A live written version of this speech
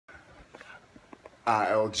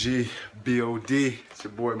ILG BoD. It's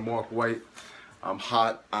your boy Mark White. I'm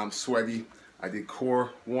hot, I'm sweaty. I did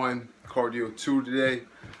core 1, cardio 2 today.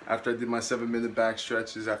 After I did my 7-minute back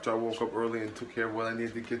stretches, after I woke up early and took care of what I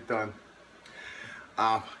needed to get done.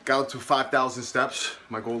 Got up to 5,000 steps.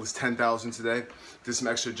 My goal is 10,000 today. Did some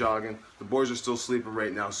extra jogging. The boys are still sleeping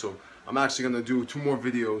right now, so I'm actually gonna do 2 more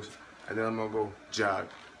videos and then I'm gonna go jog.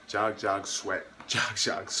 Jog, jog, sweat. Jog,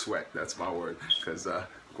 jog, sweat. That's my word. Because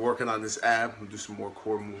working on this ab, we'll do some more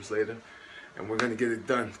core moves later. And we're gonna get it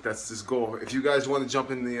done. That's this goal. If you guys want to jump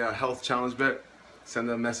in the health challenge bet, send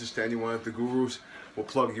a message to anyone at the Gurus. We'll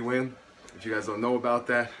plug you in. If you guys don't know about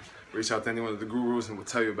that, reach out to anyone at the Gurus and we'll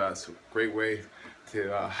tell you about it. It's a great way to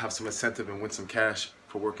have some incentive and win some cash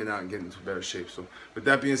for working out and getting into better shape. So with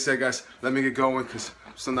that being said, guys, let me get going because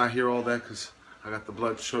I'm still not here all that because I got the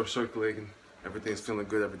blood circulating. Everything's feeling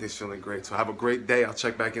good. Everything's feeling great. So have a great day. I'll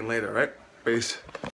check back in later, all right? Peace.